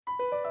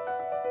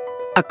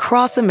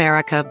Across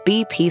America,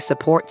 BP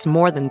supports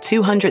more than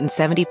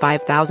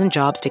 275,000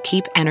 jobs to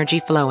keep energy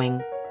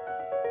flowing.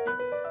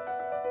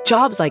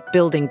 Jobs like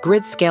building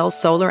grid-scale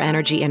solar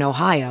energy in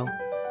Ohio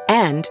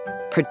and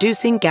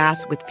producing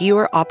gas with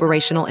fewer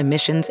operational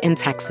emissions in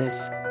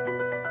Texas.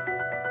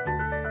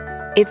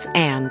 It's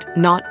and,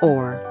 not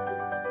or.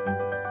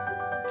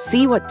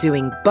 See what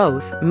doing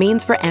both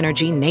means for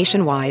energy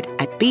nationwide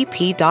at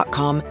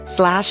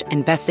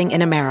bp.com/investing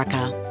in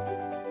America.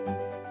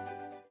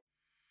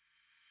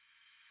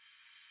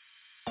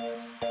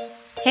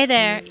 Hey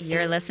there,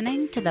 you're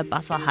listening to the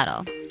Bustle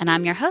Huddle, and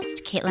I'm your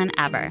host, Caitlin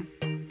Aber.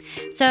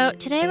 So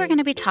today we're going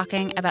to be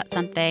talking about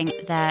something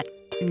that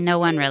no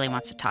one really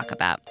wants to talk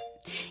about.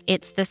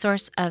 It's the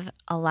source of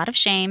a lot of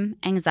shame,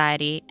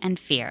 anxiety, and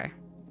fear.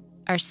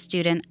 Our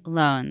student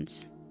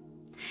loans.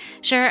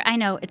 Sure, I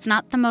know it's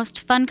not the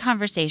most fun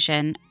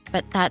conversation,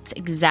 but that's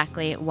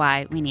exactly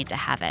why we need to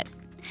have it.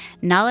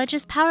 Knowledge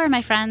is power,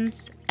 my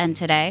friends, and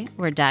today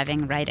we're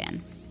diving right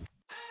in.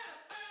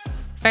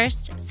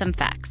 First, some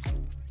facts.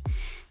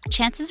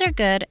 Chances are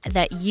good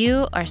that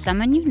you or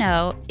someone you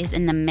know is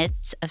in the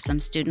midst of some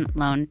student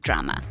loan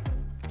drama.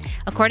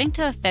 According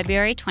to a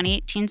February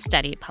 2018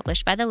 study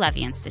published by the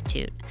Levy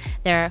Institute,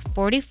 there are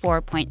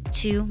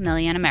 44.2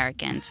 million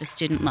Americans with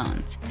student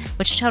loans,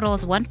 which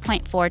totals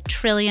 $1.4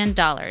 trillion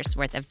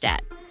worth of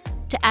debt.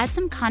 To add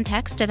some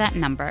context to that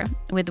number,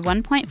 with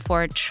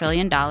 $1.4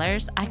 trillion,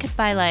 I could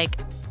buy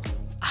like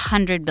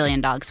 100 billion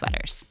dog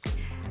sweaters.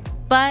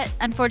 But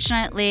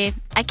unfortunately,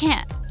 I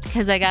can't,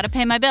 because I gotta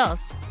pay my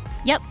bills.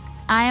 Yep,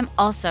 I am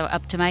also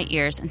up to my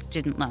ears in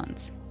student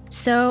loans.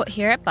 So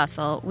here at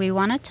Bustle, we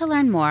wanted to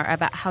learn more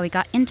about how we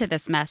got into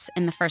this mess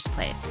in the first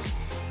place.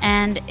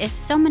 And if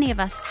so many of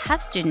us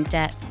have student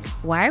debt,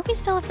 why are we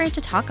still afraid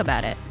to talk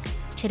about it?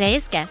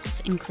 Today's guests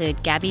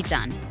include Gaby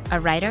Dunn, a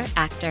writer,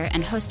 actor,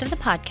 and host of the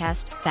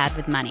podcast Bad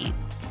with Money,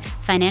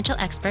 financial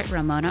expert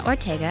Ramona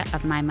Ortega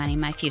of My Money,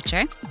 My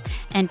Future,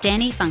 and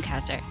Danny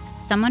Funkhauser,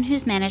 someone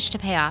who's managed to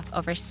pay off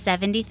over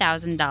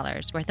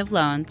 $70,000 worth of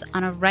loans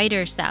on a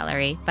writer's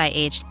salary by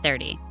age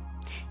 30.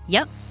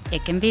 Yep,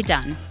 it can be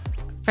done.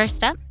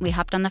 First up, we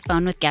hopped on the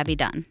phone with Gaby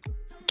Dunn.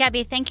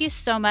 Gaby, thank you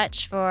so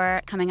much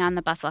for coming on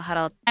the Bustle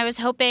Huddle. I was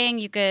hoping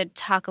you could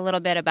talk a little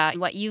bit about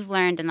what you've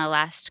learned in the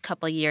last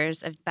couple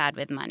years of Bad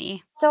with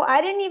Money. So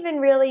I didn't even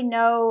really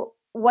know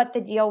what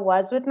the deal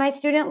was with my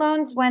student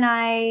loans when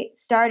I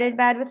started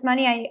Bad with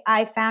Money.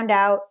 I found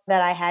out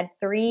that I had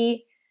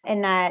 3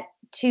 and that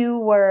 2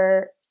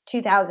 were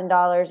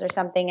 $2,000 or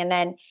something. And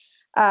then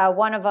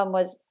one of them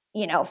was,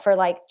 for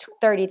like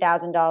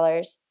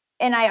 $30,000.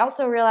 And I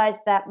also realized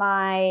that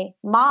my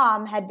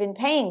mom had been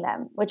paying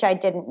them, which I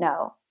didn't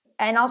know.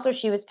 And also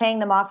she was paying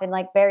them off in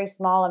like very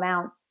small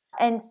amounts.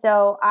 And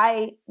so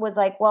I was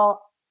like,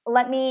 well,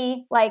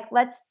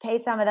 let's pay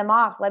some of them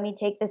off. Let me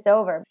take this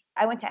over.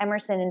 I went to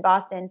Emerson in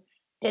Boston,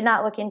 did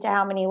not look into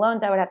how many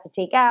loans I would have to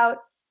take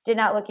out, did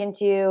not look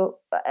into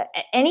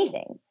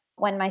anything.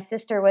 When my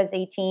sister was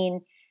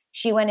 18,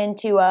 she went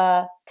into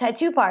a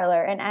tattoo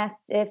parlor and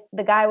asked if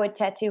the guy would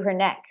tattoo her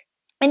neck.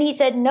 And he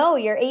said, no,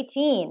 you're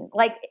 18.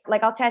 Like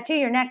I'll tattoo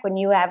your neck when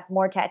you have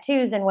more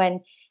tattoos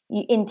and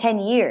in 10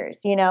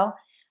 years,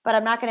 but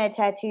I'm not going to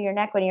tattoo your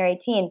neck when you're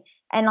 18.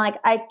 And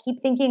I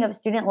keep thinking of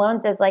student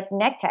loans as like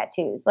neck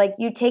tattoos. Like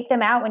you take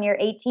them out when you're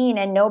 18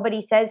 and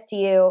nobody says to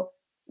you,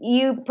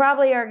 you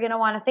probably are going to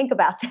want to think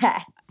about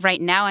that.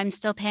 Right now, I'm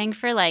still paying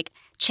for like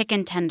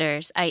chicken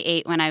tenders I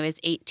ate when I was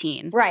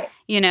 18. Right.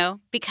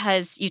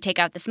 Because you take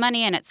out this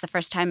money and it's the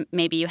first time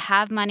maybe you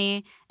have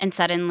money and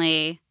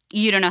suddenly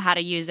you don't know how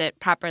to use it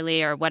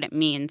properly or what it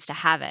means to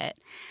have it.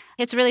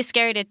 It's really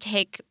scary to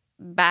take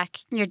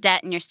back your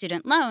debt and your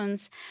student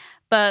loans,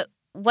 but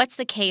what's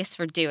the case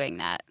for doing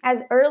that?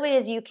 As early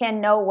as you can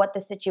know what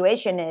the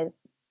situation is,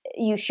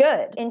 you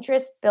should.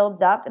 Interest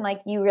builds up and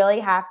you really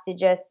have to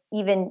just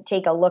even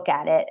take a look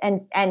at it.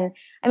 And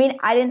I mean,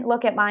 I didn't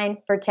look at mine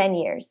for 10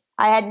 years.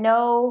 I had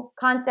no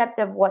concept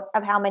of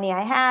how many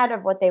I had,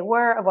 of what they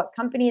were, of what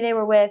company they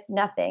were with,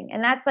 nothing.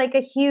 And that's like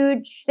a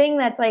huge thing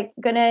that's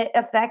going to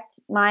affect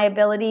my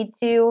ability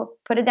to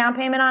put a down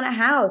payment on a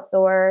house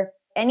or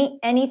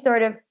any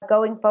sort of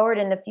going forward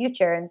in the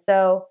future. And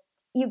so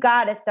you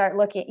got to start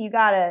looking, you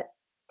got to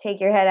take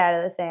your head out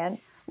of the sand.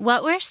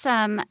 What were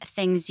some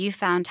things you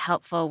found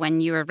helpful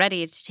when you were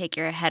ready to take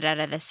your head out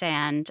of the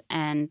sand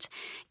and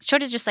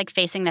sort of just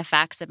facing the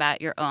facts about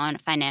your own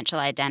financial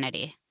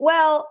identity?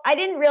 Well, I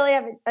didn't really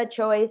have a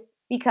choice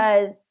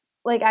because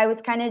I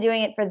was kind of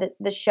doing it for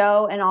the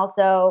show, and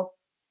also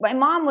my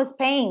mom was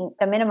paying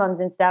the minimums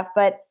and stuff,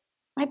 but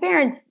my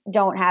parents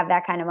don't have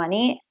that kind of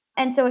money.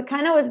 And so it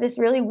kind of was this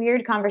really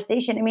weird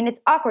conversation. I mean, it's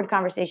awkward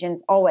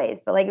conversations always,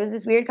 but it was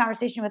this weird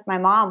conversation with my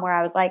mom where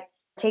I was like,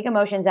 take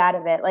emotions out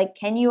of it.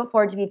 Can you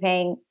afford to be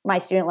paying my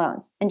student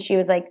loans? And she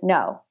was like,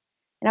 no.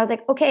 And I was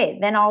like, okay,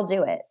 then I'll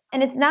do it.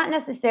 And it's not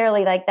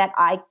necessarily that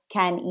I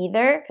can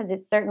either, because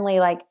it's certainly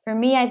for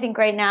me, I think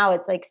right now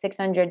it's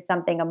 600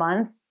 something a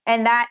month.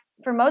 And that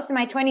for most of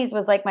my 20s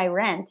was my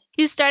rent.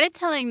 You started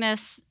telling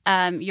this,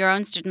 your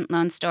own student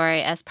loan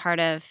story as part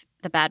of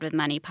the Bad with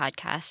Money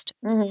podcast.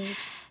 Mm-hmm.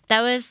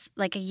 That was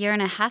like a year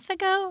and a half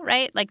ago,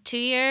 right? Like 2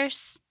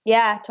 years?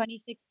 Yeah,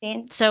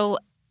 2016. So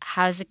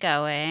how's it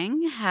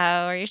going?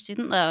 How are your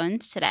student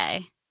loans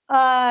today?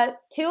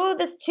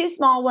 Two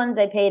small ones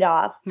I paid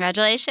off.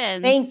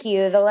 Congratulations. Thank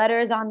you. The letter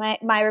is on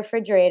my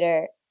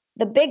refrigerator.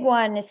 The big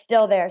one is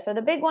still there. So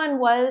the big one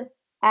was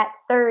at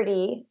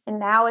 30 and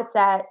now it's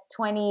at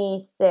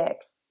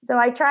 26. So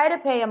I try to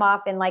pay them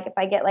off in like if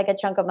I get like a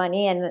chunk of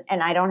money and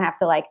I don't have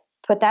to like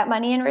put that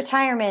money in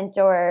retirement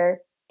or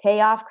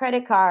pay off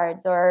credit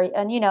cards or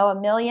and a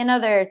million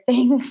other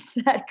things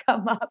that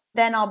come up,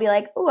 then I'll be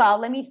like, "Ooh,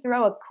 let me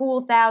throw a cool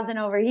 1,000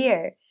 over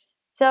here."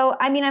 So,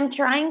 I mean, I'm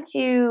trying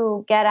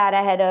to get out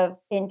ahead of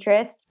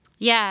interest.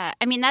 Yeah.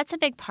 I mean, that's a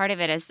big part of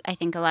it is I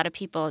think a lot of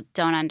people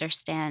don't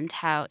understand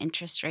how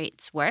interest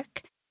rates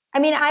work. I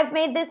mean, I've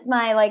made this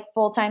my like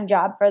full-time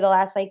job for the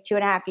last like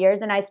 2.5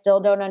 years and I still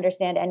don't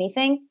understand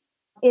anything.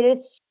 It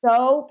is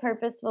so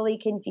purposefully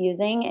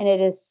confusing and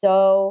it is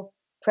so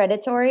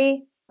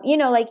predatory.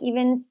 Like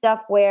even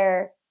stuff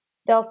where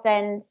they'll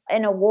send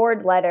an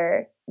award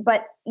letter,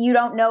 but you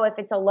don't know if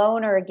it's a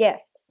loan or a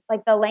gift.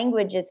 Like the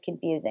language is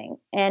confusing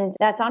and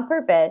that's on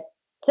purpose.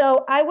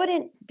 So I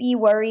wouldn't be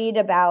worried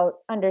about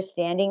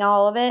understanding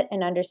all of it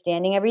and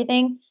understanding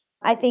everything.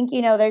 I think,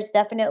 there's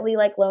definitely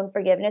like loan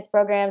forgiveness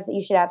programs that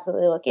you should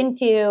absolutely look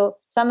into.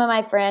 Some of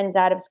my friends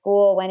out of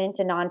school went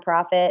into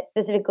nonprofit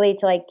specifically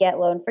to like get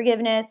loan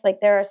forgiveness. Like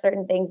there are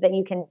certain things that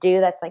you can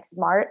do that's like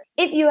smart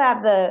if you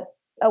have the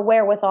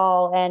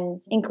wherewithal and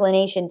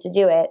inclination to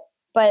do it.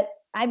 But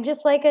I'm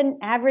just like an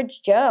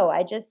average Joe.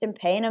 I just am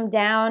paying them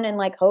down and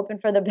like hoping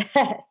for the best.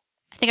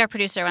 I think our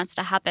producer wants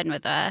to hop in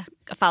with a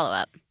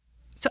follow-up.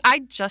 So I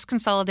just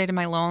consolidated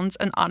my loans,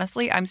 and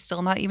honestly, I'm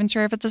still not even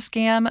sure if it's a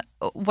scam.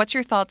 What's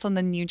your thoughts on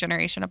the new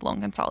generation of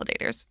loan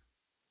consolidators?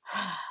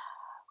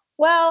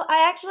 Well,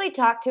 I actually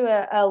talked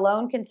to a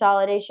loan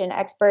consolidation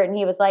expert, and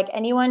he was like,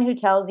 anyone who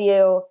tells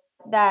you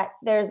that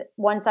there's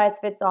one size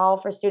fits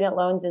all for student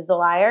loans is a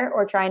liar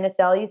or trying to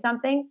sell you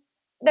something.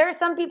 There are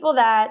some people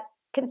that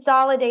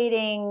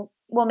consolidating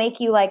will make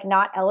you like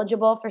not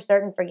eligible for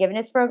certain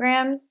forgiveness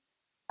programs.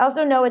 I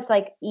also know it's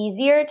like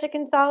easier to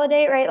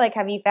consolidate, right? Like,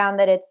 have you found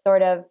that it's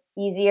sort of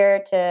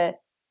easier to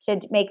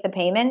make the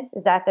payments?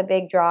 Is that the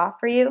big draw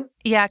for you?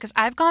 Yeah, because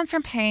I've gone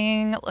from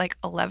paying like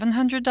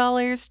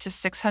 $1,100 to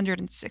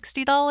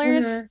 $660.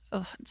 Mm-hmm.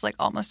 Ugh, it's like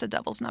almost a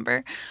devil's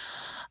number.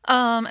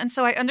 And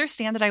so I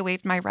understand that I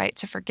waived my right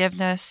to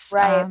forgiveness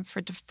Right. For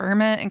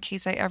deferment in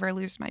case I ever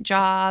lose my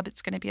job.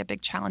 It's going to be a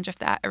big challenge if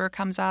that ever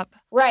comes up.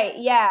 Right.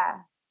 Yeah.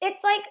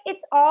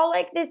 It's all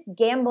like this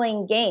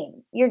gambling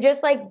game. You're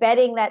just like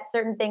betting that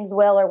certain things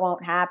will or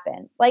won't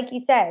happen. Like you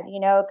said,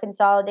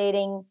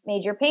 consolidating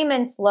major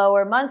payments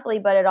lower monthly,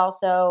 but it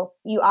also,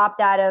 you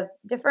opt out of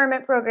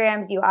deferment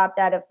programs, you opt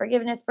out of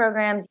forgiveness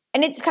programs.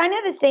 And it's kind of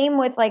the same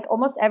with like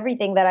almost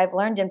everything that I've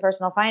learned in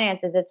personal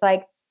finances. It's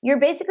like, you're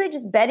basically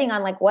just betting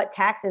on like what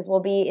taxes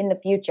will be in the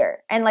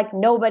future. And like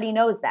nobody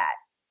knows that.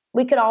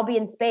 We could all be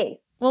in space.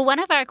 Well, one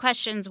of our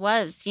questions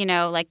was,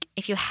 like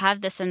if you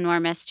have this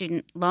enormous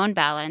student loan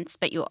balance,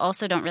 but you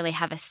also don't really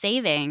have a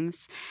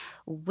savings,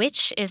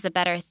 which is the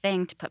better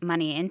thing to put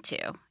money into?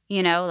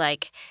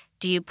 Like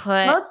do you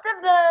put... Most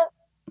of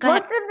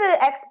the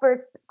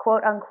experts,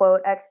 quote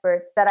unquote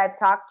experts that I've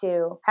talked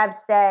to have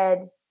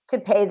said to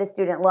pay the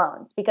student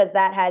loans because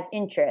that has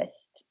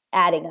interest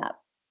adding up.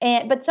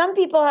 But some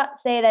people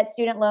say that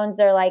student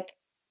loans are like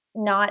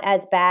not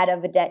as bad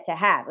of a debt to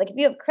have. Like if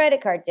you have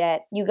credit card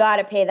debt, you got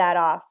to pay that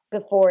off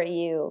before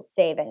you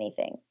save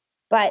anything.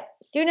 But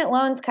student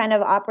loans kind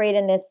of operate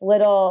in this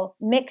little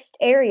mixed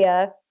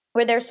area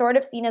where they're sort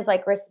of seen as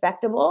like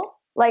respectable.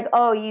 Like,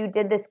 oh, you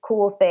did this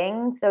cool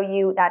thing,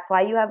 so that's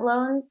why you have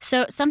loans.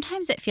 So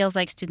sometimes it feels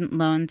like student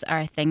loans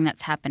are a thing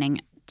that's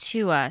happening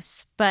to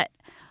us, but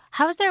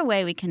how is there a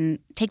way we can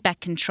take back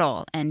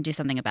control and do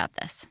something about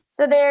this?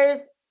 So there's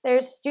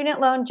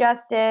student loan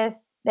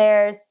justice,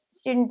 there's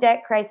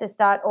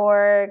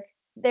studentdebtcrisis.org.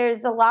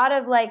 There's a lot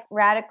of like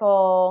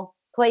radical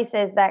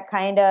places that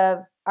kind of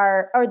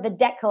or the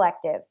Debt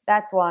Collective.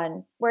 That's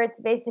one where it's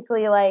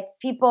basically like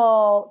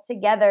people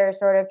together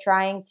sort of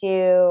trying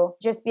to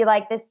just be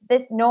like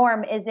this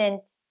norm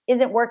isn't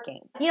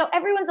working.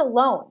 Everyone's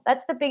alone.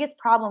 That's the biggest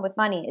problem with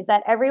money is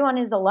that everyone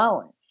is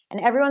alone and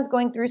everyone's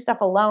going through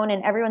stuff alone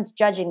and everyone's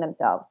judging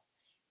themselves.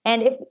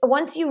 And if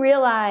once you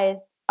realize,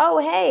 oh,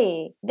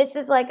 hey, this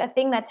is like a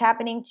thing that's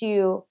happening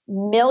to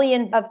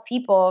millions of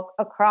people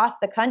across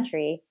the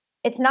country,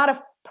 it's not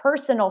a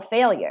personal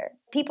failure.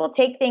 People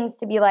take things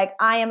to be like,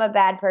 I am a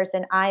bad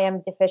person, I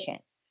am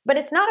deficient. But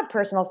it's not a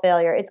personal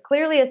failure. It's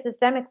clearly a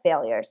systemic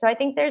failure. So I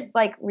think there's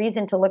like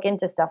reason to look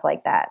into stuff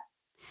like that.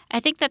 I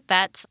think that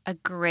that's a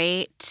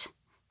great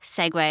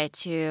segue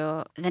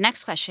to the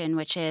next question,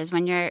 which is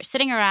when you're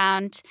sitting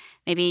around,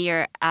 maybe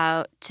you're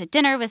out to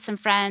dinner with some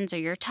friends or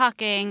you're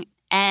talking,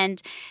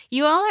 and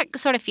you all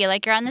sort of feel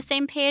like you're on the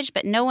same page,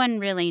 but no one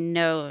really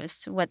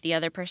knows what the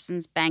other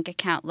person's bank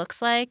account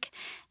looks like.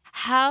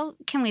 How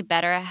can we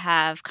better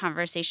have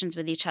conversations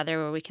with each other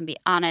where we can be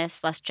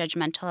honest, less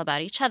judgmental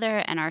about each other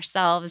and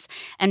ourselves,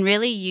 and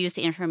really use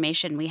the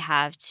information we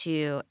have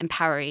to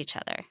empower each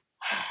other?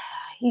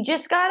 You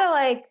just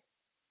gotta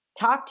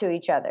talk to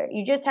each other.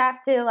 You just have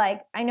to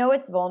I know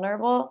it's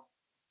vulnerable.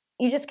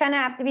 You just kind of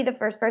have to be the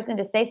first person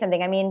to say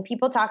something. I mean,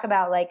 people talk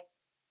about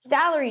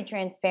salary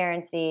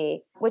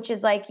transparency, which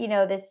is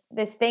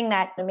this thing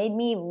that made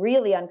me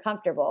really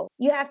uncomfortable.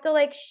 You have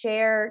to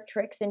share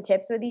tricks and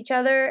tips with each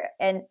other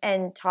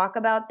and talk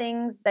about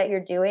things that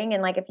you're doing.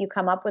 And if you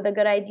come up with a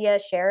good idea,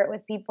 share it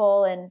with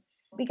people. And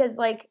because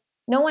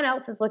no one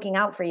else is looking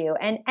out for you.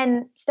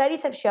 And studies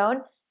have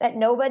shown that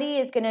nobody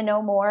is going to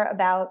know more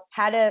about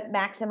how to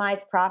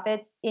maximize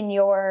profits in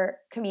your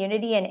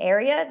community and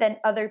area than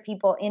other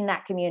people in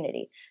that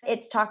community.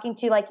 It's talking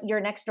to your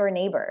next door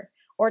neighbor,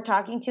 or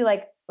talking to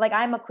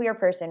I'm a queer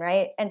person,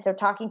 right? And so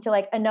talking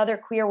to another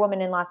queer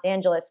woman in Los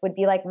Angeles would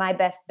be my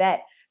best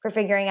bet for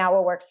figuring out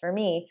what works for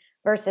me,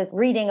 versus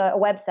reading a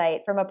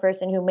website from a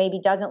person who maybe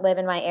doesn't live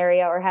in my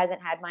area or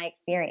hasn't had my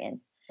experience.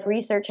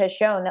 Research has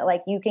shown that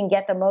you can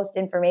get the most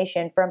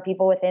information from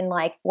people within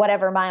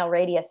whatever mile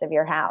radius of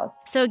your house.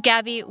 So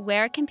Gaby,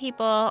 where can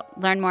people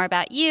learn more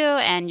about you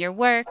and your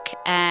work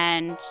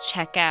and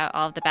check out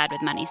all of the Bad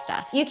with Money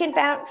stuff? You can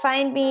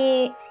find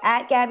me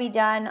at Gaby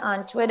Dunn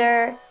on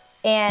Twitter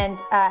and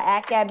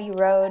at Gaby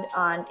Road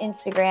on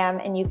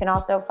Instagram. And you can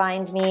also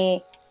find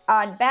me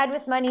on Bad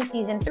with Money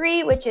Season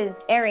 3, which is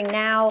airing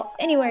now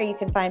anywhere you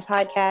can find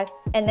podcasts.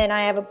 And then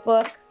I have a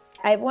book.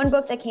 I have one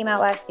book that came out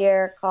last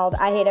year called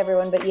I Hate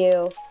Everyone But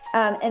You.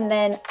 And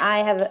then I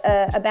have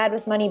a Bad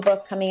with Money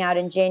book coming out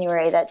in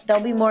January that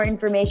there'll be more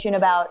information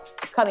about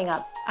coming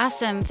up.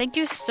 Awesome. Thank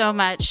you so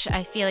much.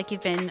 I feel like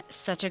you've been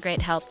such a great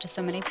help to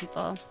so many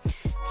people.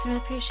 So really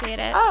appreciate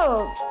it.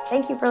 Oh,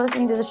 thank you for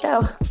listening to the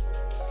show.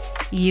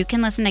 You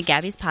can listen to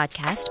Gaby's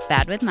podcast,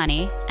 Bad with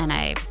Money, and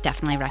I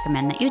definitely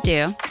recommend that you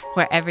do,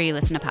 wherever you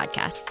listen to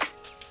podcasts.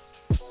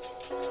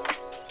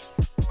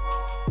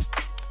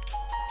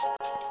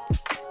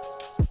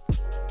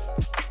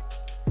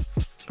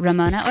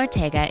 Ramona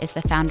Ortega is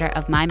the founder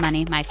of My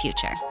Money, My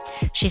Future.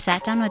 She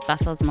sat down with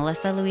Bustle's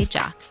Melissa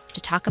Louis-Jacques to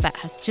talk about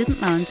how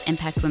student loans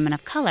impact women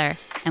of color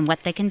and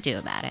what they can do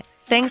about it.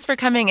 Thanks for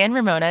coming in,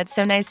 Ramona. It's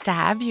so nice to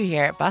have you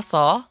here at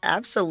Bustle.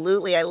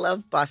 Absolutely. I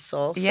love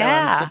Bustle, so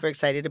I'm super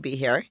excited to be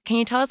here. Can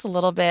you tell us a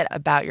little bit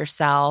about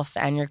yourself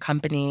and your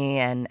company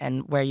and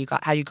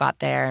how you got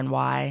there and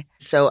why?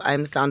 So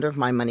I'm the founder of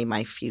My Money,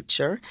 My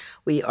Future.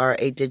 We are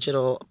a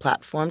digital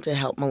platform to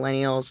help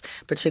millennials,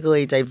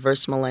 particularly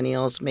diverse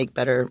millennials, make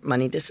better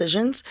money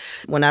decisions.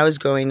 When I was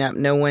growing up,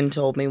 no one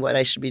told me what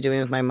I should be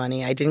doing with my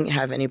money. I didn't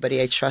have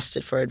anybody I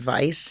trusted for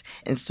advice,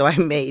 and so I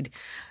made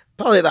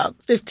probably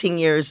about 15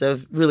 years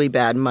of really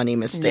bad money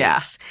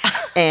mistakes. Yeah.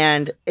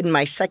 And in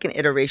my second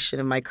iteration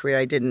of my career,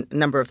 I did a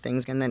number of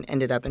things and then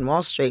ended up in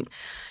Wall Street.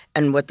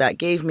 And what that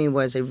gave me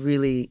was a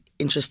really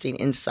interesting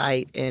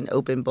insight and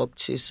open book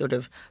to sort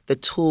of the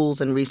tools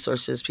and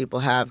resources people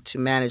have to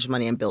manage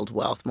money and build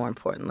wealth, more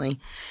importantly.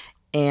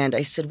 And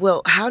I said,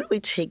 well, how do we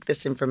take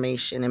this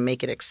information and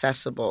make it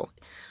accessible?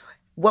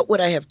 What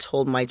would I have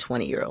told my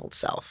 20-year-old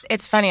self?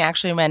 It's funny,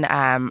 actually, when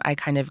I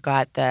kind of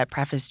got the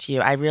preface to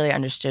you, I really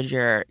understood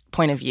your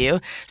point of view.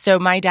 So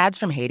my dad's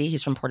from Haiti.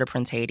 He's from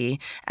Port-au-Prince,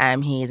 Haiti.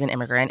 He's an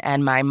immigrant.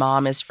 And my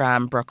mom is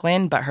from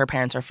Brooklyn, but her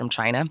parents are from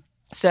China.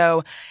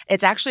 So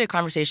it's actually a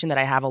conversation that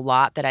I have a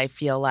lot that I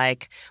feel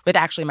like with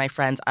actually my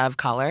friends of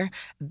color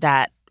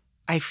that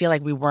I feel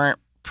like we weren't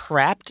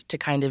prepped to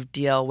kind of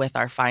deal with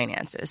our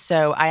finances.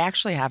 So I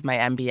actually have my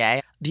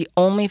MBA. The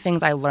only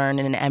things I learned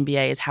in an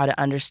MBA is how to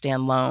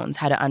understand loans,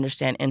 how to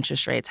understand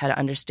interest rates, how to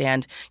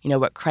understand,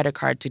 what credit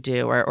card to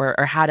do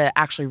or how to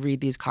actually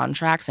read these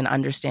contracts and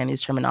understand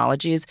these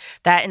terminologies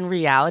that in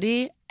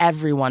reality,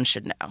 everyone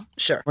should know.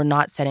 Sure. We're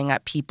not setting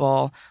up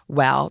people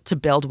well to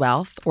build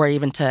wealth or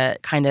even to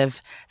kind of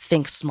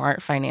think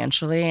smart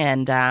financially.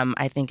 And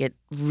I think it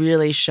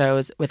really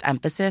shows with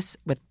emphasis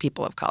with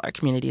people of color,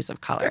 communities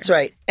of color. That's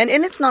right. And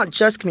it's not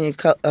just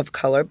community of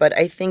color, but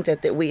I think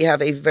that we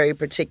have a very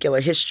particular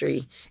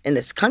history in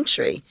this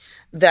country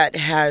that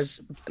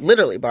has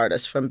literally barred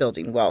us from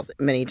building wealth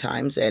many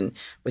times. And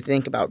we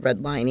think about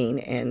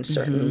redlining and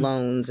certain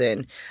loans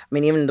and,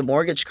 even the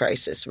mortgage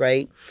crisis,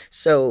 right?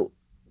 So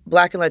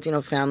Black and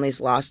Latino families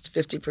lost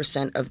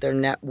 50% of their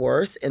net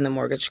worth in the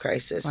mortgage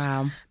crisis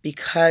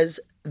because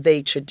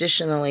they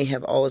traditionally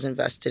have always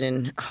invested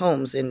in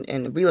homes,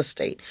 in real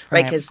estate,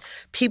 right? Because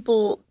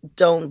people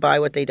don't buy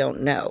what they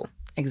don't know.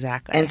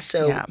 Exactly. And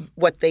so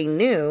what they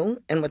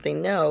knew and what they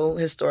know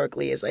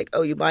historically is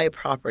you buy a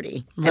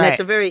property. Right. And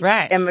it's a very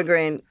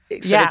immigrant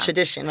sort of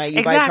tradition, right?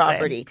 You buy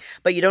property,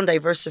 but you don't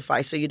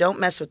diversify. So you don't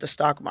mess with the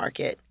stock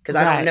market because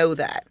I don't know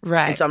that.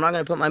 Right. And so I'm not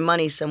going to put my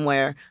money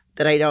somewhere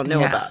that I don't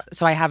know about.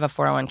 So I have a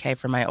 401k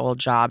for my old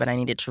job and I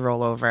needed to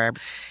roll over.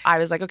 I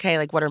was like,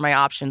 okay, what are my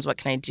options? What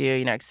can I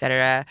do? Et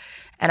cetera.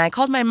 And I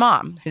called my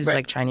mom, who's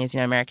Chinese,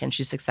 American.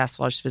 She's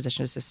successful. She's a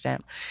physician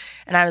assistant.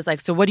 And I was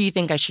like, so what do you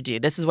think I should do?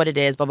 This is what it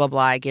is, blah, blah,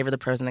 blah. I gave her the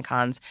pros and the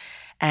cons.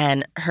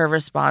 And her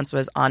response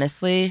was,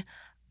 honestly,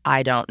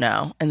 I don't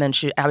know. And then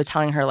I was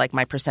telling her like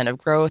my percent of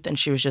growth, and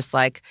she was just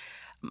like,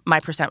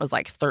 my percent was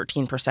like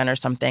 13% or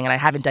something, and I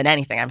haven't done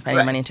anything. I'm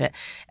putting money into it.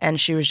 And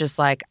she was just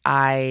like,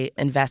 I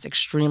invest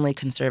extremely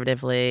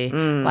conservatively.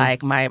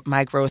 Like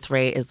my growth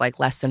rate is like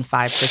less than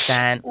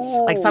 5%,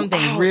 like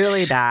something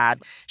really bad.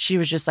 She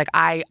was just like,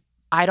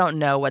 I don't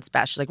know what's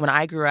best. She's like, when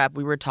I grew up,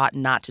 we were taught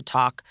not to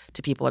talk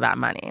to people about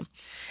money.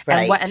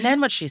 Right. And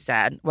then what she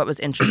said, what was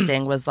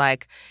interesting was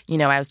like,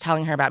 I was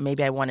telling her about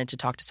maybe I wanted to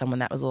talk to someone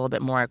that was a little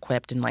bit more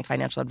equipped in like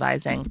financial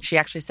advising. She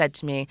actually said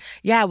to me,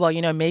 yeah, well,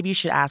 maybe you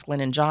should ask Lynn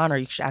and John, or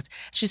you should ask.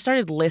 She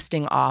started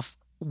listing off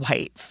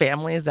white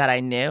families that I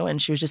knew. And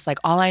she was just like,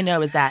 all I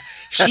know is that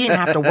she didn't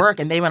have to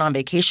work and they went on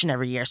vacation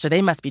every year. So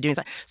they must be doing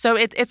something. So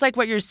it's like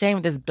what you're saying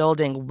with this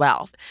building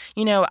wealth.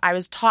 I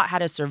was taught how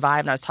to survive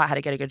and I was taught how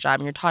to get a good job,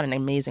 and you're taught an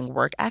amazing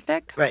work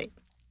ethic. Right.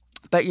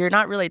 But you're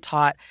not really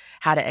taught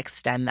how to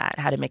extend that,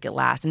 how to make it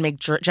last and make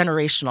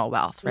generational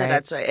wealth, right? Yeah,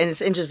 that's right. And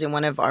it's interesting.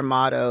 One of our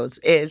mottos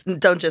is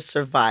don't just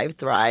survive,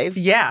 thrive.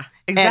 Yeah,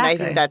 exactly. And I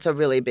think that's a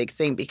really big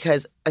thing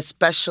because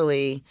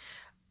especially –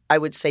 I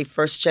would say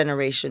first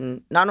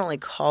generation, not only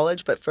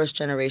college, but first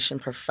generation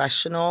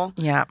professional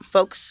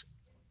folks,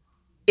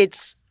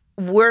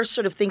 we're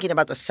sort of thinking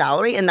about the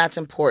salary, and that's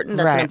important.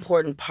 That's an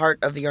important part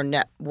of your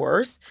net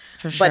worth.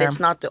 For sure. But it's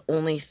not the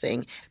only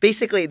thing.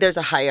 Basically, there's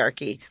a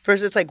hierarchy.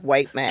 First, it's like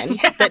white men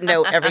that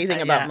know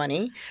everything about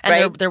money. And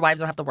right? their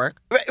wives don't have to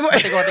work. Right.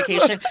 But they go on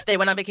vacation. They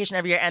went on vacation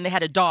every year, and they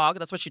had a dog.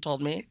 That's what she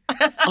told me.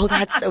 Oh,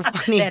 that's so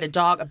funny. They had a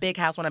dog, a big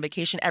house, went on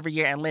vacation every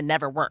year, and Lynn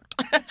never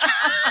worked.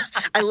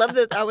 I love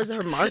that was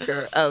her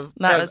marker of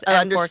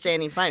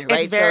understanding finance,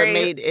 right? It's very so it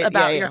made it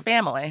about your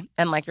family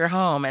and like your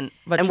home and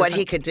what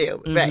he could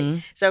do,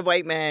 right? So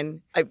white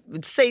men, I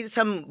would say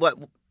somewhat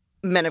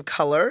men of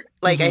color.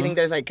 Like I think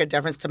there's like a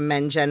difference to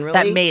men generally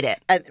that made it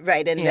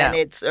right, and then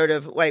it's sort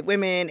of white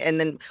women, and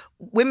then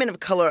women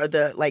of color are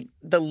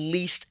the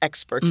least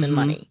experts in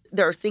money.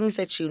 There are things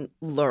that you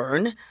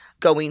learn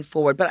going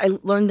forward, but I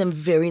learned them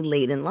very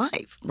late in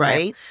life,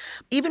 right?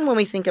 Even when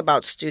we think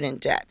about student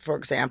debt, for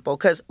example,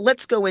 because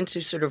let's go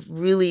into sort of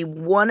really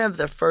one of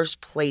the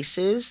first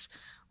places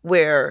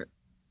where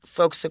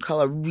folks of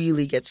color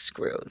really get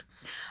screwed.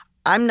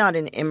 I'm not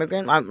an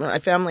immigrant. My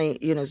family,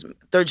 is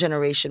third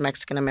generation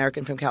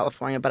Mexican-American from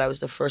California, but I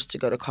was the first to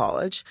go to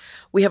college.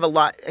 We have a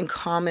lot in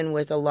common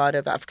with a lot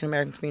of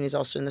African-American communities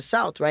also in the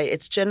South, right?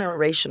 It's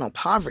generational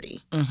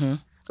poverty.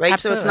 Right?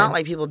 Absolutely. So it's not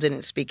like people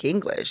didn't speak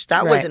English.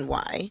 That wasn't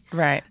why.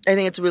 Right. I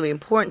think it's really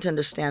important to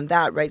understand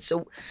that, right?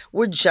 So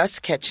we're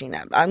just catching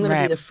up. I'm going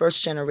to be the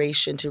first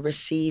generation to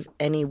receive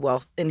any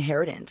wealth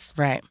inheritance.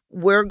 Right.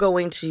 We're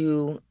going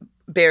to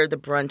bear the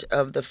brunt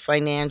of the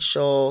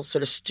financial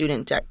sort of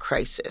student debt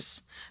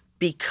crisis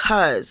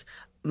because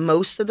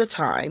most of the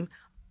time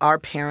our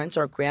parents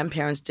or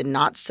grandparents did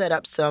not set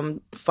up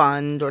some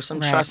fund or some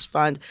trust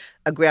fund.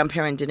 A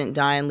grandparent didn't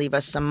die and leave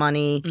us some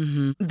money.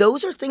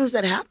 Those are things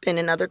that happen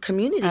in other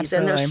communities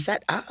and they're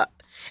set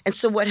up. And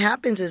so what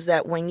happens is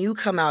that when you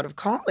come out of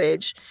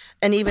college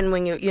and even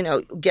when you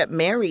get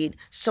married,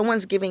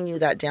 someone's giving you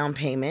that down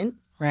payment.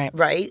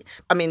 Right.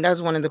 I mean, that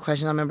was one of the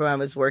questions I remember when I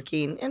was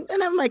working and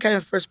I had my kind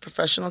of first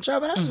professional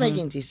job and I was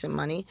making decent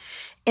money.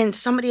 And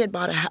somebody had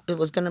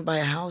was going to buy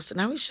a house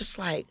and I was just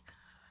like,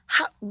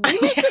 we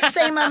make the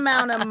same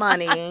amount of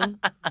money.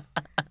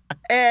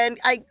 And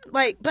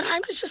but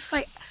I was just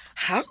like,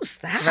 how's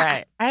that?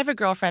 Right. I have a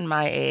girlfriend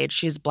my age.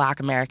 She's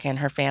Black American.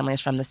 Her family's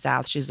from the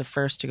South. She's the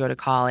first to go to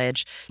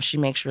college. She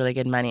makes really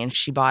good money. And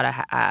she bought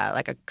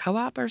a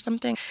co-op or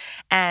something.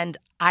 And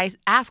I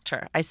asked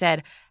her, I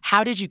said,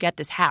 how did you get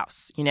this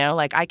house?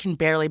 I can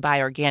barely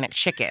buy organic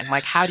chicken.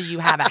 Like, how do you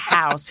have a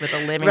house with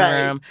a living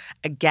room,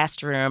 a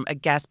guest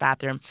guest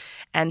bathroom?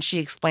 And she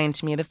explained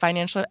to me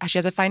she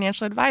has a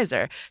financial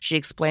advisor. She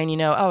explained,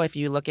 if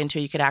you look into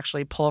it, you could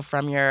actually pull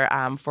from your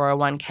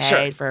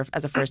 401k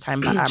as a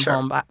first-time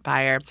home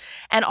buyer.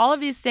 And all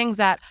of these things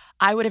that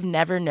I would have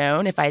never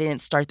known if I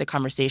didn't start the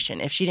conversation,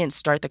 if she didn't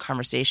start the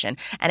conversation.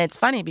 And it's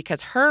funny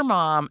because her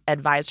mom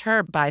advised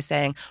her by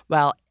saying,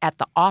 well, at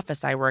the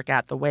office I work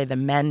at, the way the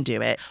men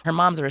do it. Her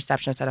mom's a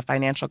receptionist at a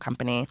financial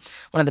company,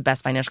 one of the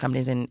best financial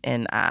companies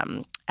in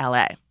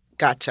LA.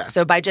 Gotcha.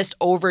 So by just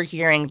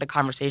overhearing the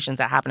conversations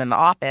that happen in the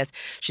office,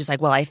 she's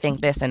like, well, I think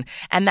this. And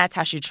that's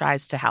how she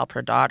tries to help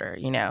her daughter,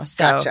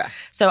 So, gotcha.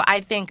 So I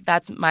think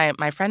that's my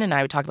friend and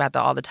I would talk about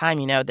that all the time,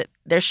 that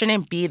there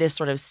shouldn't be this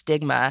sort of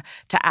stigma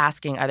to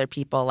asking other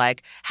people,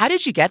 like, how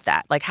did you get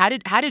that? Like, how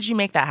did you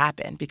make that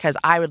happen? Because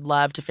I would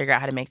love to figure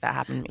out how to make that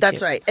happen to me That's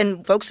too. right.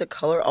 And folks of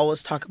color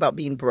always talk about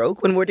being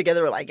broke. When we're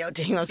together, we're like, yo,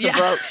 damn, I'm so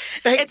broke.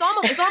 Right? It's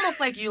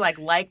almost like you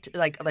liked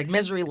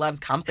misery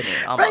loves company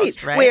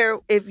almost, right? Where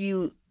if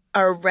you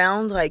are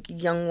around like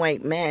young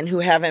white men who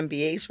have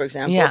MBAs, for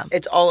example,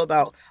 it's all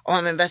about,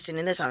 I'm investing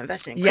in this, I'm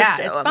investing in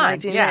crypto, it's I'm fun.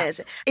 doing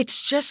this.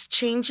 It's just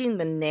changing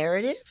the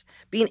narrative,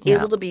 being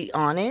able to be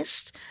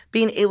honest,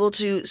 being able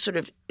to sort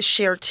of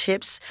share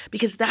tips,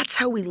 because that's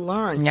how we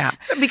learn. Yeah.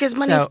 Because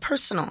money is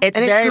personal. It's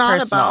and very it's not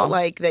personal. about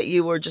like that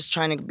you were just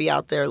trying to be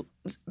out there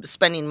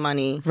spending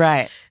money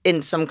right.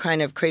 in some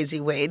kind of crazy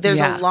way. There's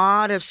a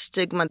lot of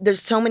stigma.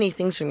 There's so many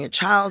things from your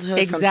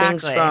childhood, from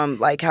things from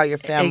like how your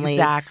family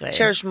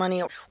cherished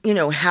money. You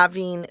know,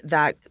 having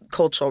that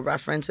cultural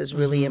reference is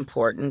really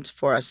important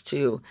for us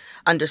to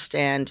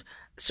understand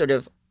sort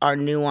of our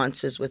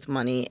nuances with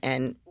money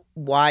and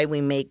why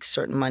we make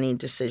certain money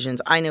decisions.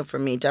 I know for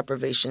me,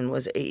 deprivation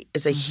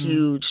is a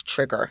huge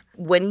trigger.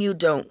 When you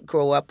don't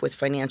grow up with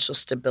financial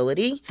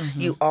stability,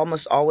 you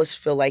almost always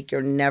feel like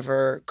you're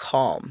never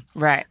calm.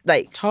 Right.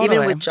 Like,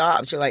 even with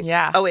jobs, you're like,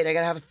 oh, wait, I got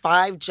to have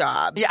 5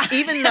 jobs. Yeah.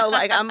 Even though,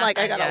 like, I'm like,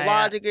 I got a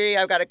law degree,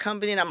 I've got a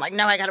company, and I'm like,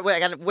 no,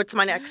 what's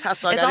my next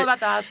hustle? It's all about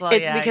the hustle.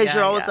 It's because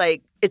you're always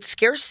like, it's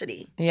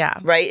scarcity. Yeah.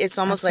 Right? It's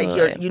almost like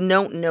you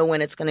don't know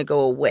when it's going to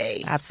go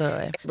away.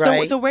 Absolutely.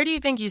 Right? So where do you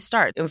think you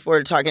start? If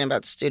we're talking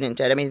about student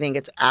debt, I mean, I think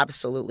it's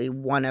absolutely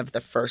one of the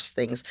first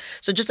things.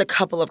 So just a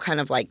couple of kind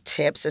of like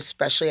tips,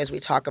 especially as we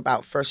talk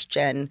about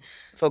first-gen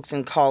folks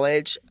in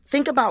college.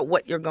 Think about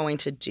what you're going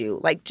to do.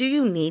 Like, do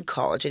you need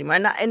college anymore?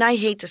 And I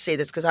hate to say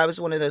this because I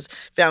was one of those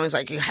families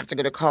like, you have to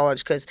go to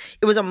college, because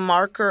it was a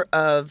marker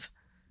of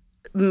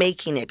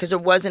making it, because there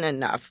wasn't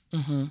enough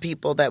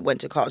people that went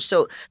to college.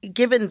 So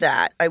given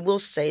that, I will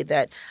say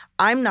that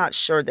I'm not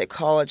sure that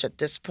college at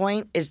this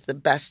point is the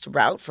best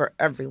route for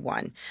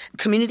everyone.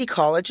 Community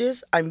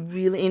colleges, I'm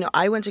really,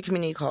 I went to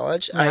community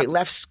college. Yep. I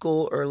left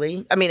school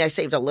early. I mean, I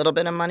saved a little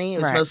bit of money. It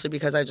was mostly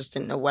because I just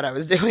didn't know what I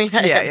was doing.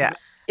 Yeah.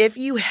 If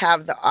you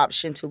have the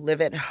option to live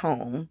at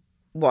home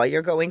while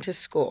you're going to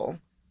school,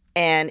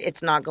 and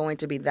it's not going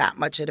to be that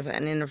much of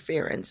an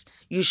interference,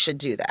 you should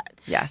do that.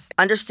 Yes.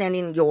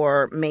 Understanding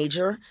your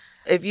major.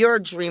 If your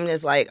dream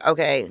is like,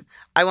 okay,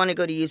 I want to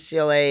go to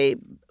UCLA,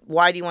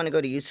 why do you want to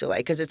go to UCLA?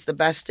 Because it's the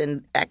best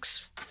in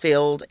X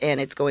field and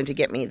it's going to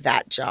get me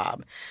that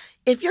job.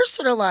 If you're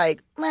sort of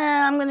like,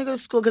 I'm going to go to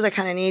school because I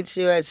kind of need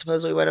to, that's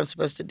supposedly what I'm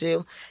supposed to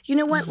do, you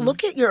know what?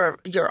 Look at your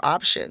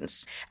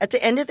options. At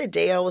the end of the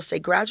day, I will say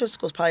graduate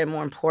school is probably a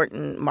more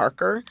important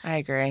marker. I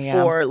agree,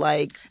 for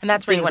like and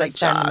that's where you want to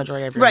spend jobs. The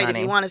majority of your money. Right,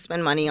 if you want to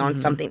spend money on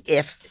something,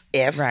 if.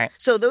 Right.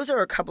 So those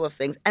are a couple of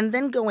things. And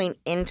then going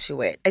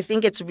into it, I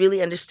think it's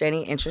really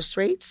understanding interest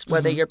rates,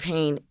 whether you're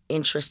paying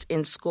interest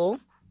in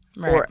school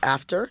or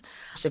after.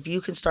 So if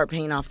you can start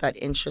paying off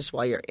that interest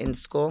while you're in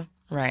school,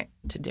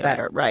 to do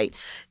better, right.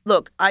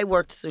 Look, I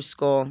worked through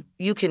school.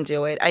 You can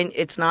do it.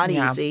 It's not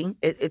easy.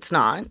 It's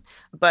not.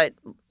 But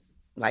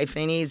life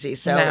ain't easy.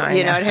 So,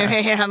 you know what I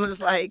mean? I'm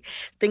just like,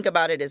 think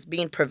about it as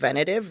being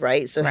preventative,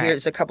 right? So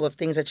here's a couple of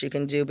things that you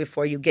can do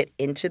before you get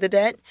into the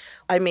debt.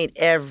 I made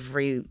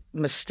every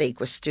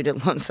mistake with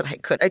student loans that I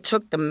could. I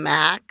took the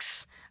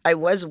max. I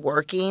was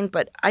working,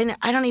 but I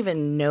don't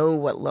even know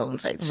what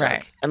loans I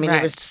took. I mean,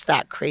 it was just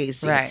that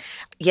crazy.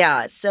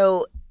 Yeah.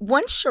 So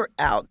once you're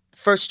out,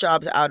 first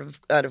jobs out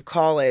of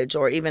college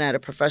or even at a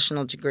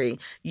professional degree,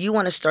 you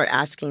want to start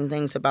asking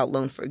things about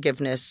loan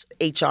forgiveness,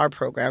 HR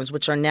programs,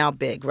 which are now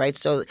big, right?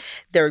 So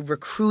they're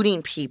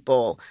recruiting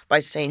people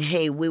by saying,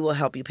 hey, we will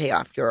help you pay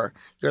off your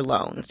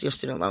loans, your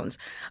student loans.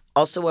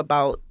 Also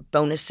about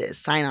bonuses,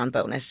 sign-on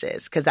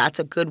bonuses, because that's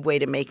a good way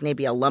to make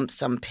maybe a lump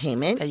sum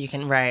payment. That you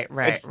can, right.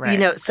 You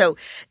know, so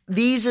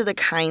these are the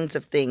kinds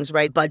of things,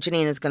 right?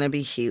 Budgeting is going to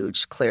be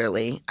huge,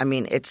 clearly. I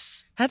mean,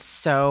 That's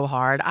so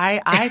hard.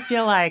 I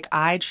feel like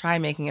I try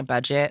making a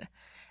budget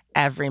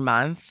every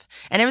month.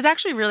 And it was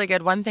actually really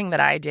good. One thing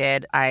that I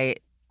did, I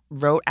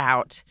wrote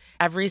out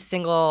every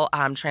single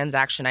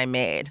transaction I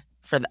made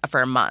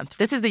for a month.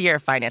 This is the year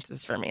of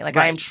finances for me. Like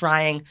I am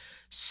trying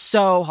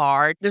so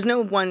hard. There's not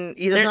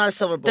a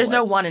silver bullet. There's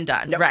no one and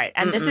done. Nope. Right.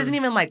 And this isn't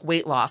even like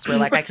weight loss where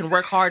like I can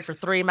work hard for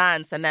 3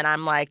 months and then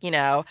I'm like,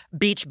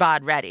 beach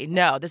bod ready.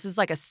 No, this is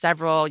like a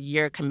several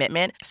year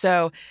commitment.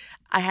 So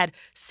I had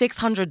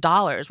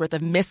 $600 worth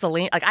of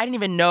miscellaneous. Like I didn't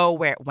even know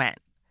where it went.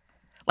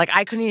 Like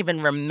I couldn't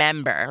even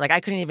remember. Like I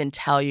couldn't even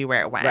tell you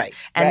where it went.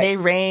 And they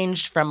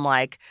ranged from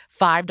like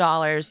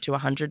 $5 to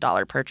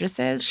 $100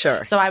 purchases.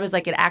 Sure. So I was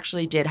like, it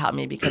actually did help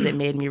me because it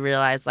made me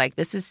realize like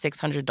this is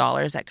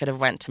 $600 that could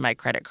have went to my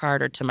credit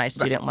card or to my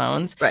student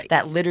loans.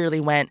 That literally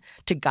went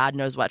to God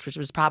knows what, which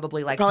was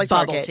probably like bubble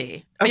Target.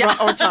 Tea.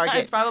 Or Target.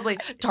 It's probably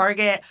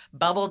Target,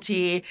 bubble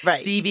tea,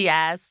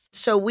 CVS.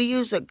 So we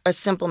use a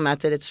simple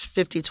method. It's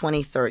 50,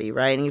 20, 30,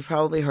 right? And you've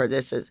probably heard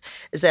this is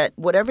that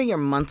whatever your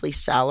monthly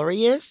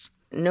salary is,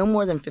 no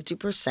more than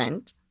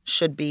 50%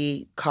 should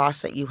be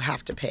costs that you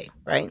have to pay,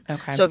 right?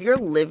 Okay. So if you're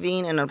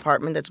living in an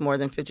apartment that's more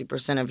than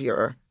 50% of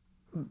your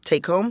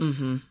take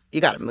home,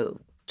 you got to move.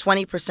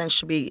 20%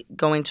 should be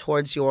going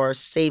towards your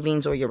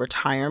savings or your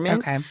retirement.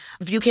 Okay.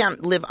 If you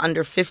can't live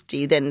under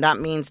 50, then that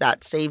means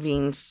that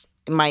savings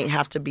might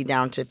have to be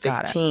down to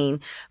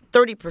 15.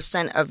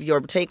 30% of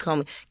your take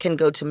home can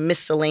go to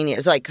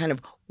miscellaneous, like kind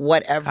of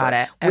whatever. Got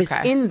it. Okay.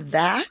 Within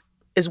that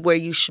is where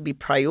you should be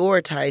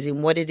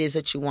prioritizing what it is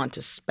that you want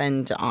to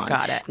spend on.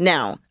 Got it.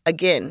 Now,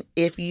 again,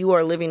 if you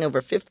are living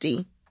over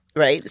 50,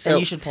 right? So then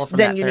you should pull from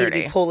that 30. Then you need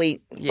to be pulling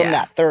from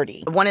that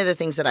 30. One of the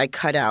things that I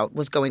cut out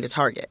was going to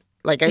Target.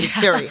 Like, I'm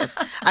serious.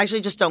 I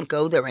actually just don't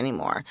go there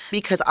anymore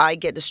because I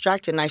get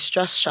distracted and I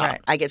stress shop.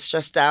 Right. I get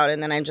stressed out,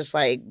 and then I'm just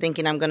like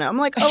thinking I'm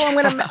like, oh,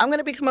 I'm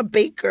gonna become a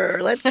baker.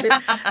 Let's do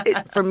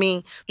it. For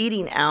me,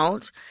 eating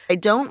out, I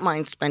don't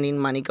mind spending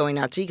money going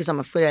out to eat because I'm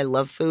a foodie. I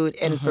love food,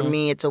 and for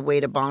me, it's a way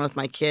to bond with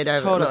my kid.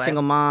 I'm a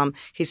single mom.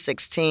 He's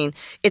 16.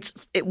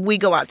 We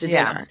go out to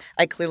dinner.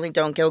 I clearly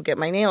don't go get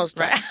my nails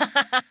done. Right.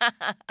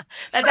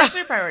 That's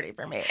actually a priority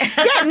for me.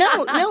 Yeah,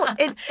 no.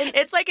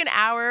 It's like an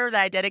hour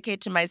that I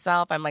dedicate to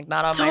myself. I'm like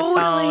not on my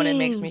phone. It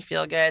makes me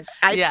feel good.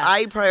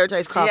 I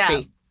prioritize coffee.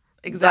 Yeah.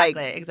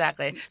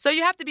 Exactly. So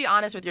you have to be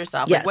honest with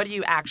yourself. Yes. Like, what do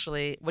you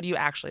actually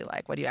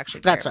like? What do you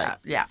actually care That's about? right.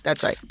 Yeah.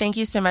 That's right. Thank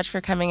you so much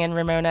for coming in,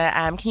 Ramona.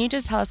 Can you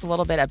just tell us a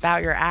little bit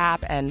about your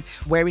app and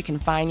where we can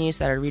find you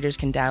so that our readers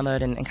can download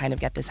and kind of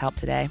get this help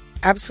today?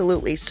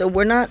 Absolutely. So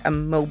we're not a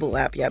mobile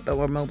app yet, but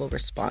we're mobile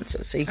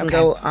responsive. So you can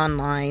go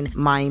online,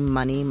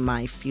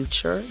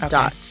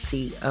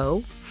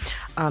 mymoneymyfuture.co.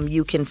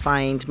 You can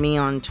find me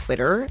on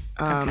Twitter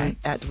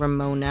at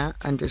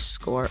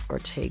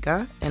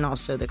Ramona_Ortega, and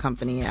also the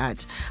company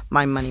at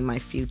My Money, My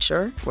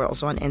Future. We're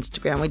also on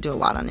Instagram. We do a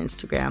lot on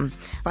Instagram.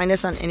 Find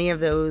us on any of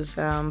those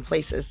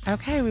places.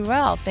 Okay, we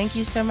will. Thank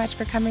you so much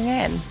for coming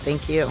in.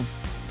 Thank you.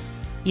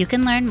 You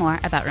can learn more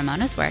about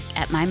Ramona's work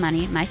at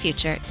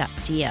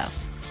mymoneymyfuture.co.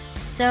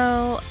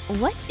 So,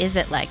 what is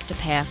it like to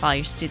pay off all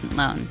your student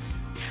loans?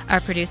 Our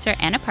producer,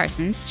 Anna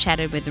Parsons,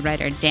 chatted with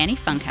writer Danny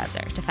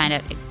Funkhauser to find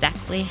out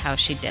exactly how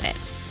she did it.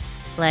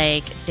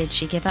 Like, did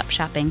she give up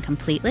shopping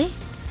completely?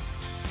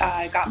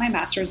 I got my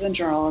master's in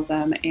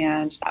journalism,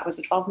 and that was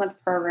a 12-month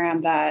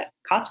program that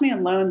cost me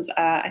in loans,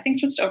 I think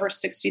just over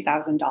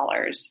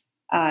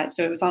 $60,000.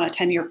 So it was on a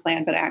 10-year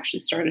plan, but I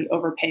actually started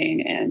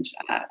overpaying, and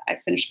I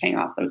finished paying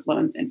off those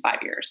loans in 5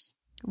 years.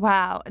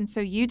 Wow. And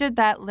so you did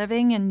that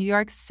living in New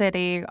York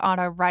City on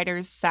a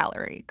writer's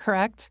salary,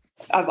 correct?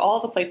 Of all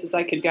the places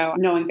I could go,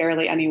 knowing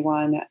barely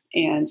anyone,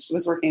 and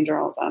was working in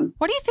journalism.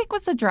 What do you think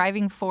was the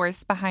driving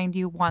force behind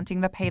you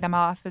wanting to pay them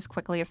off as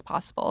quickly as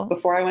possible?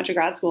 Before I went to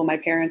grad school, my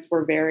parents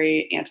were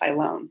very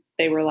anti-loan.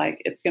 They were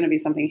like, it's going to be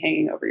something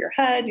hanging over your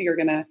head. You're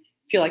going to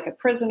feel like a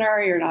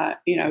prisoner. You're not,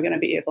 going to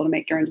be able to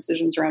make your own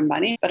decisions around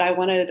money. But I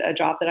wanted a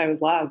job that I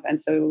would love.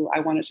 And so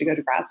I wanted to go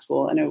to grad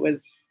school, and it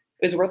was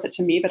worth it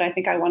to me, but I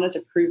think I wanted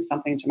to prove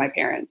something to my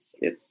parents.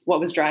 It's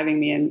what was driving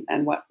me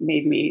and what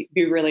made me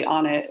be really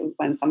on it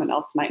when someone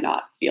else might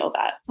not feel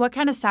that. What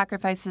kind of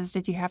sacrifices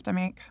did you have to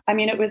make? I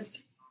mean, it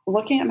was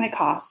looking at my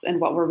costs and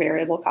what were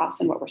variable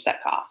costs and what were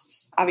set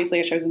costs. Obviously,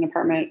 I chose an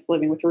apartment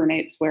living with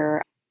roommates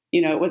where,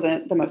 it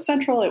wasn't the most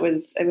central. It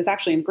was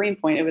actually in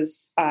Greenpoint. It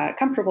was a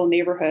comfortable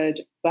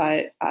neighborhood,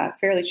 but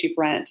fairly cheap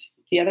rent.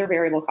 The other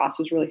variable cost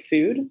was really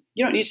food.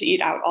 You don't need to eat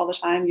out all the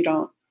time. You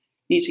don't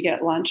need to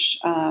get lunch,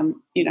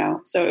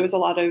 so it was a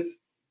lot of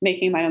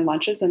making my own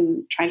lunches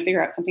and trying to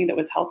figure out something that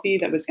was healthy,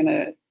 that was going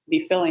to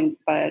be filling,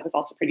 but it was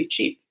also pretty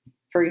cheap.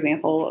 For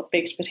example,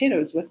 baked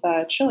potatoes with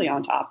chili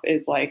on top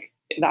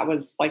that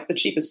was like the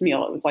cheapest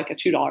meal. It was like a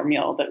 $2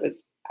 meal that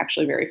was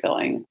actually very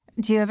filling.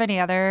 Do you have any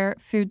other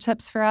food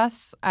tips for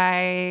us?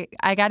 I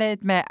got to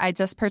admit, I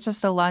just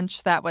purchased a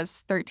lunch that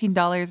was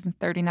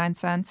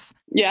 $13.39.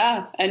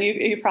 Yeah, and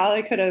you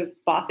probably could have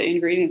bought the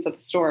ingredients at the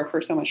store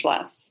for so much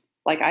less.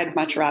 Like, I'd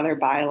much rather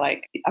buy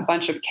like a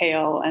bunch of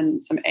kale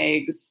and some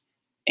eggs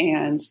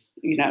and,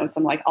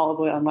 some like olive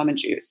oil and lemon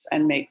juice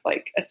and make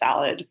like a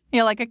salad.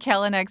 Yeah, like a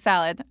kale and egg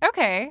salad.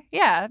 Okay.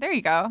 Yeah, there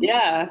you go.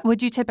 Yeah.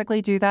 Would you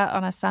typically do that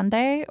on a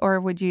Sunday,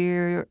 or would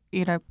you,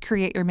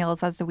 create your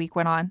meals as the week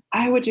went on?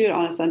 I would do it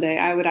on a Sunday.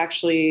 I would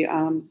actually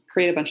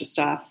create a bunch of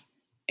stuff.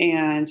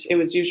 And it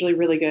was usually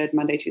really good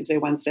Monday, Tuesday,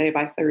 Wednesday.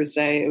 By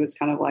Thursday, it was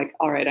kind of like,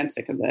 all right, I'm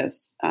sick of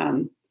this.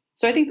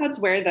 So I think that's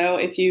where, though,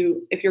 if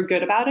you're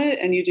good about it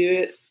and you do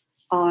it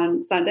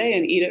on Sunday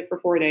and eat it for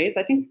 4 days,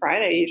 I think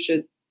Friday you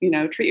should,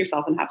 treat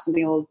yourself and have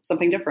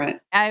something different.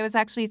 I was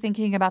actually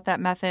thinking about that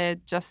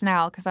method just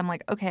now because I'm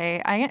like,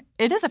 okay,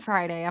 it is a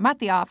Friday. I'm at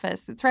the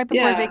office. It's right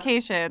before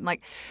vacation.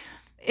 Like,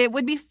 it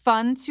would be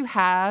fun to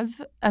have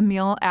a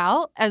meal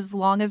out as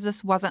long as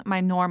this wasn't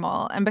my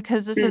normal. And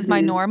because this is my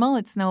normal,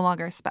 it's no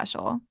longer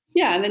special.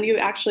 Yeah. And then you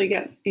actually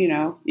get,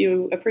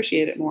 you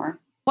appreciate it more.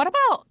 What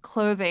about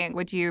clothing?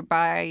 Would you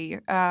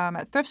buy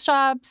at thrift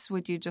shops?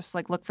 Would you just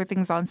look for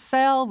things on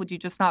sale? Would you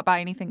just not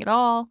buy anything at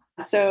all?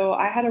 So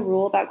I had a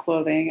rule about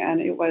clothing, and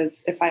it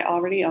was if I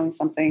already own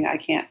something, I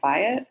can't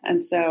buy it.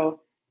 And so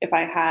if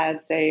I had,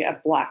 say,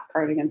 a black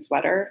cardigan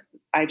sweater,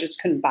 I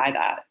just couldn't buy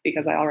that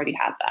because I already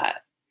had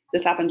that.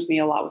 This happened to me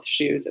a lot with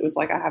shoes. It was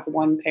like I have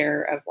one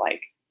pair of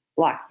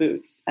black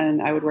boots,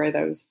 and I would wear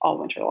those all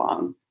winter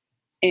long.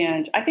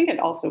 And I think it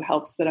also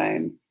helps that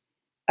I'm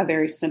a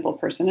very simple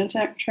person in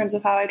terms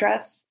of how I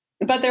dress.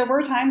 But there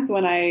were times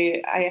when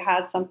I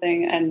had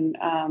something and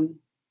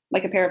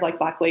like a pair of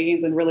black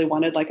leggings and really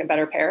wanted a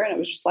better pair. And it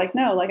was just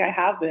no, I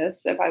have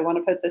this. If I want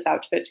to put this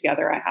outfit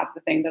together, I have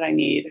the thing that I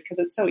need, because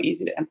it's so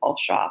easy to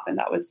impulse shop. And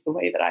that was the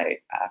way that I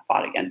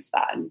fought against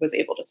that and was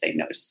able to say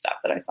no to stuff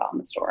that I saw in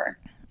the store.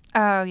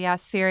 Oh, yeah,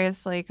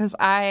 seriously. Because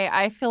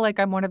I feel like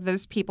I'm one of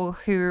those people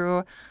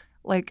who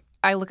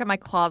I look at my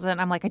closet and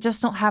I'm like, I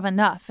just don't have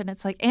enough. And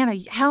it's like, Anna,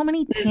 how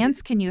many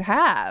pants can you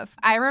have?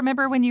 I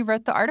remember when you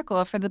wrote the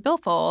article for the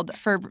Billfold,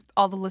 for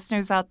all the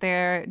listeners out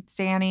there,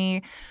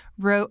 Danny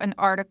wrote an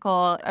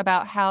article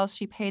about how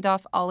she paid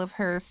off all of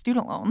her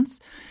student loans.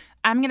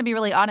 I'm going to be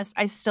really honest.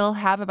 I still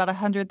have about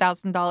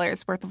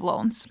 $100,000 worth of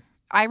loans.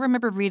 I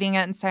remember reading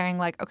it and saying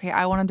like, okay,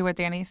 I want to do what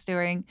Danny's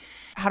doing.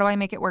 How do I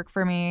make it work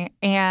for me?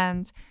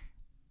 And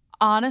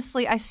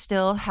honestly, I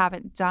still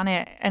haven't done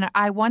it. And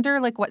I wonder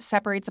like what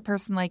separates a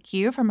person like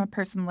you from a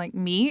person like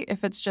me,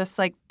 if it's just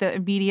like the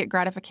immediate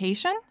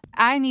gratification.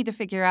 I need to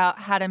figure out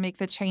how to make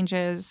the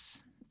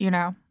changes,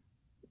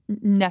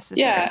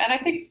 necessary. Yeah, and I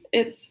think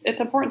it's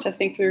important to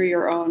think through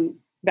your own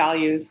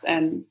values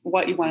and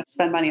what you want to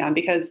spend money on,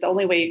 because the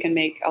only way you can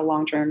make a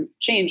long-term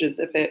change is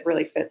if it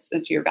really fits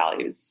into your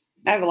values.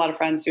 I have a lot of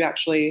friends who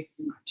actually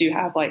do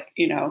have like,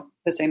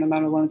 the same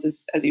amount of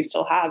loans as you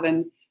still have.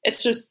 And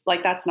it's just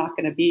like, that's not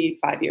going to be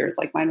 5 years.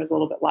 Like mine was a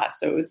little bit less.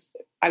 So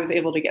I was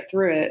able to get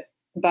through it,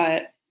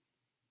 but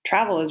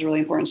travel is really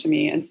important to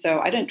me. And so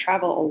I didn't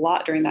travel a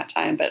lot during that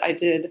time, but I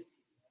did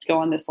go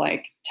on this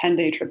like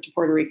 10-day trip to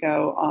Puerto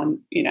Rico on,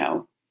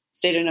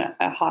 stayed in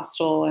a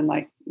hostel and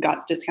like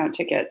got discount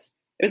tickets.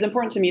 It was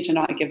important to me to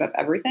not give up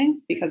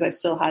everything because I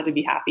still had to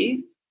be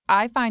happy.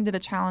 I find it a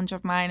challenge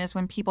of mine is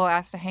when people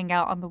ask to hang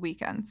out on the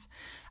weekends.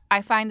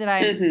 I find that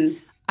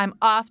I'm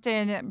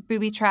often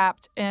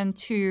booby-trapped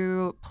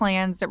into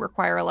plans that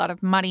require a lot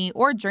of money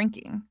or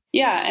drinking.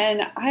 Yeah,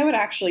 and I would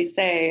actually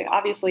say,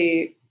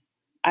 obviously,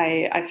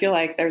 I feel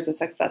like there's a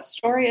success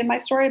story in my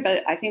story,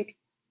 but I think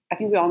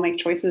we all make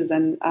choices.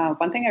 And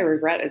one thing I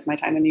regret is my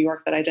time in New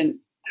York, that I didn't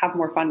have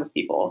more fun with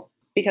people,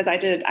 because I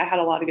had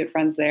a lot of good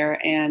friends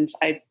there, and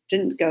I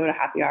didn't go to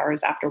happy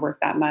hours after work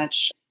that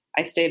much.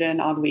 I stayed in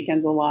on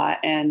weekends a lot,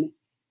 and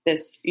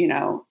this,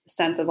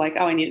 sense of like,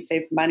 oh, I need to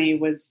save money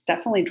was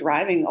definitely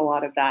driving a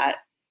lot of that.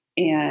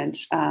 And,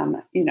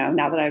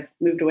 now that I've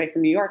moved away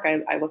from New York,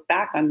 I look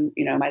back on,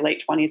 my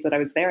late 20s that I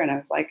was there, and I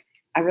was like,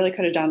 I really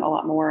could have done a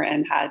lot more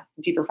and had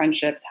deeper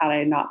friendships had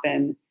I not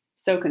been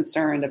so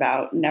concerned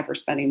about never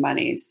spending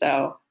money.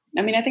 So,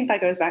 I mean, I think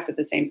that goes back to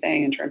the same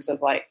thing in terms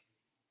of like,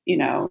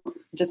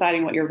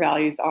 deciding what your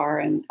values are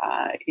and,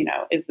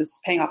 is this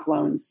paying off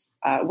loans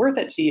worth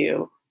it to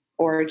you?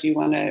 Or do you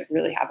want to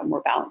really have a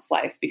more balanced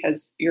life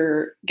because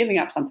you're giving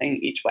up something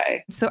each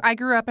way? So I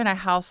grew up in a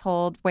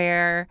household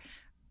where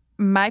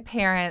my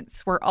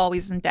parents were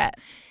always in debt.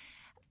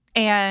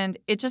 And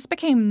it just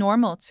became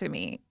normal to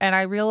me. And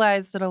I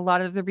realized that a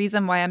lot of the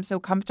reason why I'm so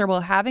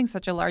comfortable having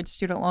such a large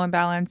student loan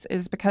balance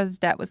is because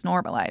debt was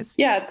normalized.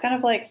 Yeah, it's kind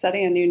of like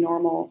setting a new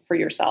normal for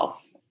yourself,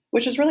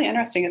 which is really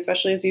interesting,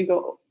 especially as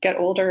you get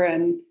older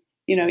and,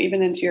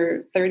 even into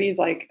your 30s.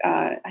 Like,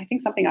 I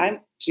think something I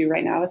do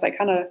right now is I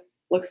kind of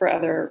look for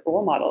other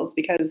role models,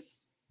 because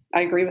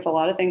I agree with a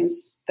lot of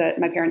things that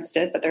my parents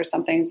did, but there's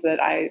some things that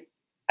I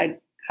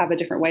have a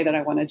different way that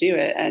I want to do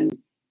it. And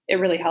it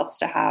really helps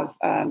to have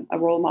a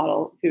role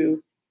model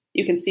who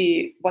you can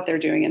see what they're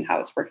doing and how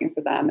it's working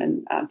for them,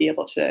 and be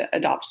able to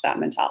adopt that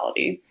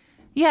mentality.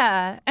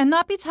 Yeah, and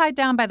not be tied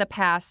down by the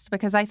past,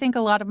 because I think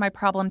a lot of my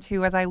problem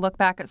too, as I look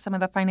back at some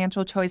of the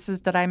financial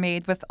choices that I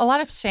made with a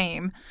lot of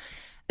shame.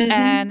 Mm-hmm.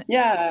 And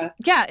yeah,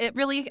 it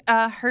really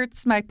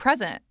hurts my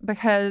present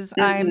because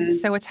I'm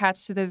so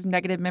attached to those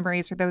negative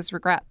memories or those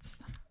regrets.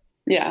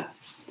 Yeah.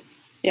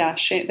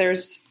 Shame.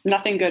 There's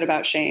nothing good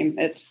about shame.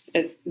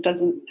 It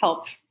doesn't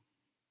help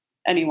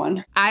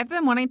anyone. I've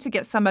been wanting to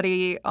get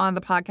somebody on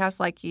the podcast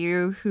like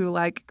you who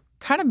like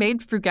kind of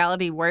made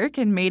frugality work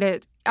and made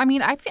it. I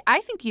mean, I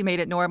think you made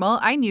it normal.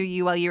 I knew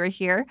you while you were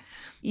here.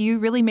 You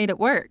really made it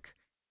work.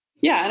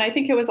 Yeah. And I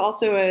think it was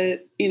also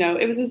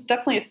it was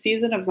definitely a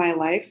season of my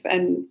life.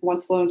 And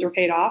once the loans were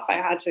paid off, I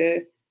had to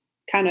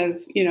kind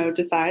of,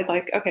 decide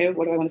like, okay,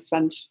 what do I want to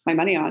spend my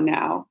money on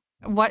now?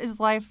 What is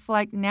life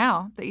like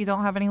now that you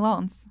don't have any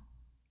loans?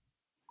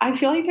 I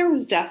feel like there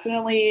was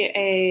definitely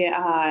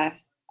a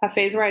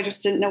phase where I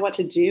just didn't know what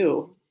to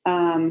do.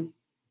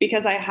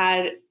 Because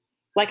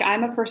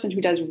I'm a person who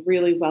does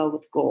really well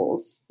with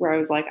goals, where I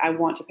was like, I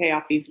want to pay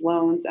off these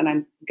loans and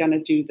I'm going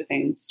to do the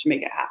things to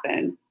make it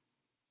happen.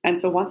 And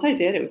so once I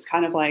did, it was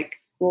kind of like,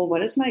 well,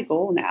 what is my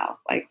goal now?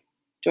 Like,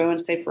 do I want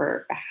to save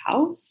for a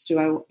house? Do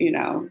I,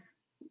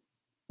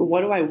 what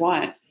do I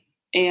want?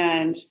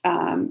 And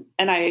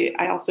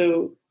I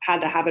also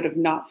had the habit of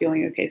not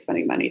feeling okay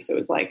spending money. So it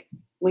was like,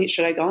 wait,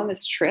 should I go on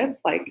this trip?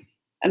 Like,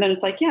 and then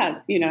it's like, yeah,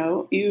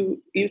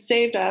 you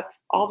saved up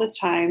all this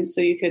time so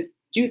you could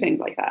do things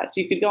like that. So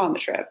you could go on the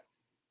trip.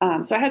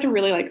 So I had to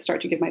really like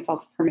start to give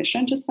myself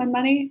permission to spend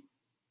money.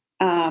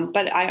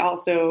 But I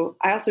also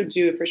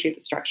do appreciate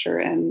the structure.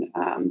 And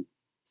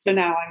so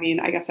now,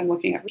 I guess I'm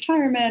looking at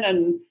retirement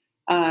and,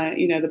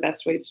 the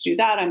best ways to do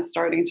that. I'm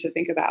starting to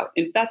think about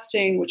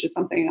investing, which is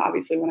something,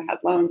 obviously, when I had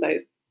loans, I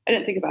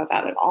didn't think about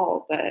that at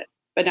all.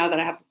 But now that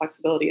I have the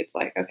flexibility, it's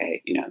like,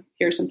 okay,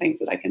 here's some things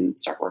that I can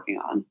start working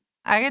on.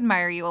 I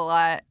admire you a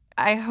lot.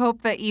 I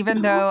hope that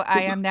even though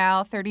I am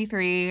now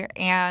 33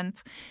 and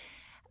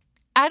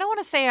I don't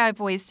want to say I've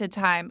wasted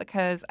time,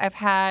 because I've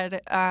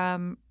had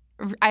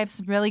I have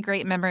some really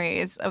great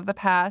memories of the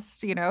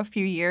past,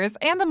 few years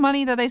and the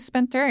money that I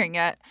spent during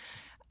it.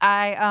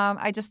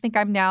 I just think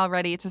I'm now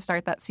ready to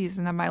start that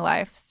season of my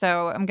life.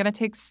 So I'm gonna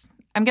take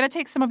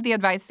some of the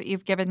advice that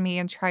you've given me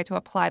and try to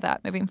apply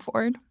that moving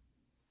forward.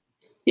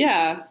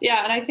 Yeah.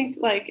 And I think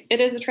like it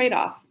is a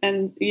trade-off,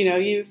 and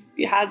you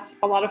had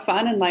a lot of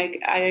fun, and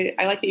like I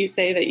like that you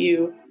say that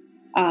you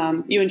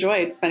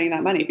enjoyed spending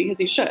that money, because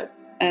you should,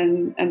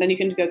 and then you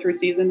can go through a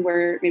season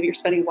where maybe you're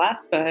spending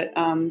less, but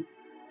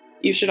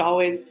you should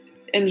always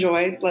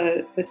enjoy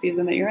the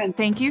season that you're in.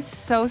 Thank you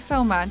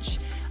so much.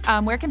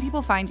 Where can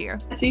people find you?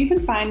 So you can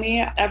find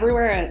me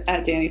everywhere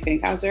at Danny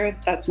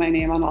Fankhauser. That's my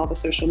name on all the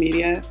social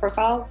media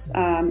profiles.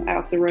 I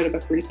also wrote a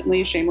book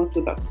recently,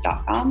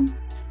 shamelesslybook.com.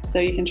 So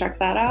you can check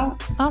that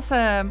out.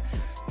 Awesome.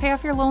 Pay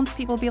off your loans,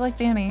 people. Be like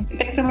Danny.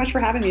 Thanks so much for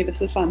having me.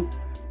 This was fun.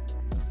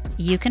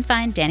 You can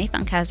find Danny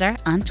Fankhauser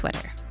on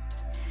Twitter.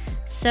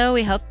 So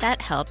we hope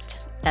that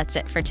helped. That's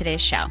it for today's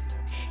show.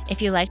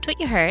 If you liked what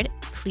you heard,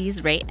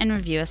 please rate and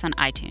review us on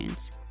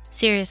iTunes.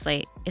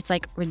 Seriously, it's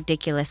like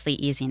ridiculously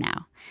easy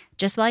now.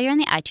 Just while you're in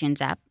the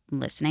iTunes app,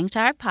 listening to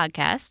our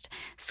podcast,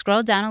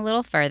 scroll down a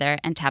little further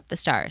and tap the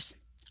stars.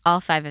 All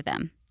 5 of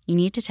them. You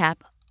need to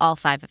tap all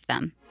 5 of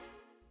them.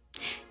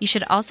 You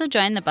should also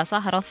join the Bustle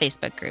Huddle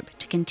Facebook group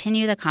to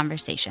continue the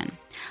conversation.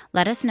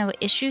 Let us know what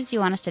issues you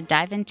want us to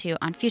dive into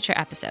on future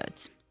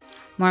episodes.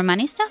 More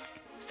money stuff?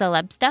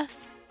 Celeb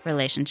stuff?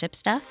 Relationship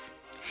stuff?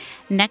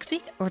 Next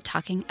week, we're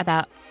talking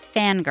about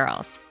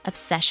fangirls,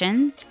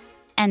 obsessions,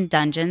 and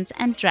Dungeons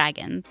and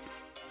Dragons.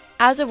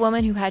 As a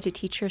woman who had to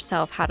teach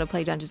herself how to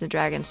play Dungeons &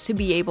 Dragons to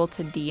be able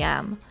to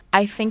DM,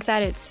 I think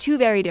that it's 2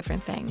 very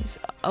different things.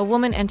 A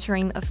woman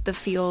entering the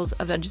fields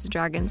of Dungeons &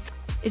 Dragons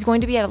is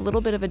going to be at a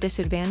little bit of a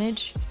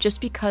disadvantage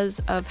just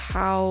because of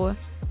how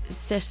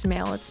cis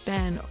male it's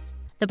been.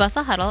 The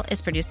Bustle Huddle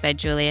is produced by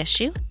Julia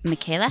Shue,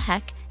 Michaela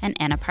Heck, and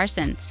Anna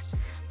Parsons.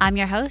 I'm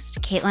your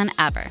host, Caitlin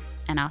Aber,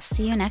 and I'll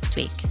see you next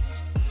week.